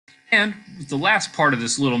And the last part of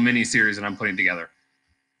this little mini series that I'm putting together,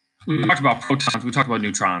 we talked about protons, we talked about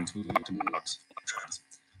neutrons, we talked about electrons.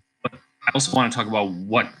 But I also want to talk about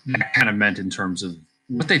what that kind of meant in terms of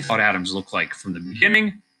what they thought atoms looked like from the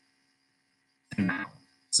beginning and now.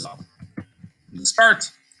 So, from the start,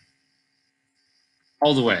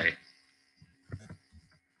 all the way,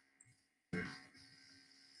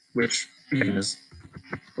 which again is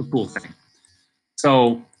a cool thing.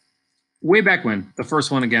 So, way back when, the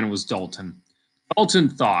first one again was Dalton. Dalton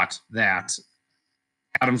thought that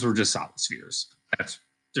atoms were just solid spheres. That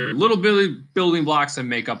they're little building blocks that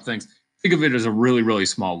make up things. Think of it as a really, really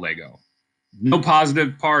small Lego. No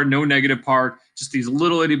positive part, no negative part, just these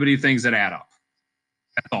little itty bitty things that add up.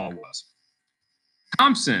 That's all it was.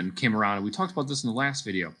 Thomson came around, and we talked about this in the last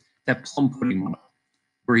video, that plum pudding model,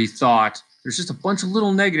 where he thought there's just a bunch of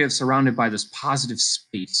little negatives surrounded by this positive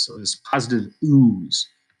space, or this positive ooze.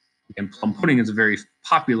 And plum pudding is a very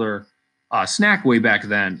popular snack way back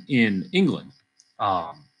then in England.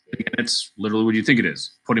 It's literally what you think it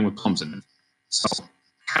is, pudding with plums in it. So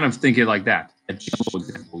kind of think it like that. That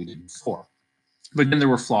example we did before. But then there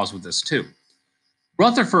were flaws with this too.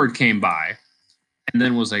 Rutherford came by and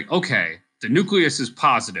then was like, okay, the nucleus is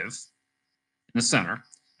positive in the center,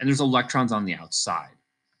 and there's electrons on the outside.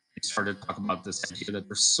 They started to talk about this idea that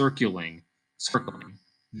they're circling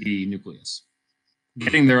the nucleus.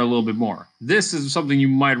 Getting there a little bit more. This is something you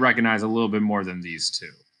might recognize a little bit more than these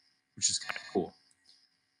two, which is kind of cool.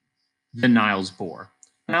 Then Niels Bohr.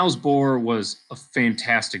 Niels Bohr was a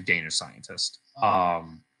fantastic Danish scientist,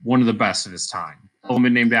 one of the best of his time.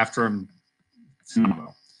 Element named after him,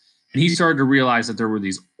 phenomenal. And he started to realize that there were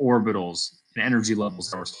these orbitals and energy levels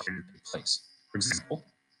that were starting to take place. For example,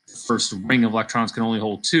 the first ring of electrons can only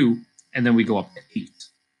hold 2, and then we go up to 8.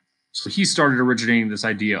 So he started originating this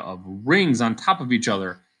idea of rings on top of each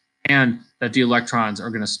other, and that the electrons are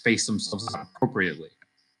going to space themselves out appropriately.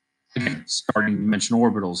 Again, starting to mention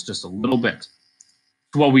orbitals just a little bit.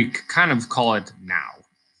 To what we kind of call it now,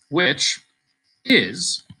 which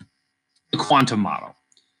is the quantum model.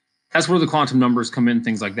 That's where the quantum numbers come in,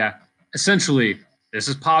 things like that. Essentially, this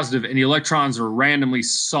is positive, and the electrons are randomly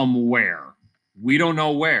somewhere. We don't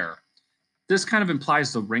know where. This kind of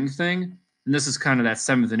implies the ring thing, and this is kind of that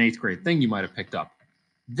 7th and 8th grade thing you might have picked up.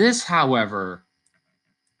 This, however,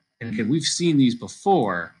 and again, we've seen these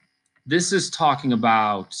before, this is talking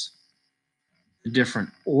about the different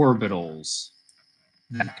orbitals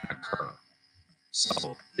that can occur.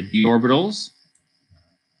 So the d orbitals,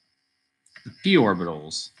 the p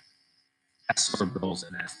orbitals, s orbitals,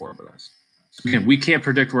 and f orbitals. So again, we can't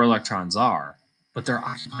predict where electrons are, but they're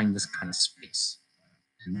occupying this kind of space.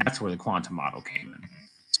 And that's where the quantum model came in.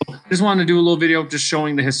 So I just wanted to do a little video just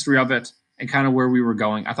showing the history of it and kind of where we were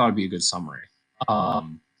going. I thought it'd be a good summary.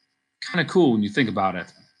 Kind of cool when you think about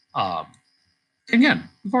it. Again,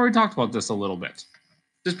 we've already talked about this a little bit.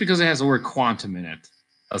 Just because it has the word quantum in it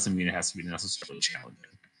doesn't mean it has to be necessarily challenging.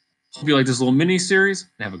 Hope you like this little mini series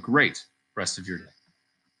and have a great rest of your day.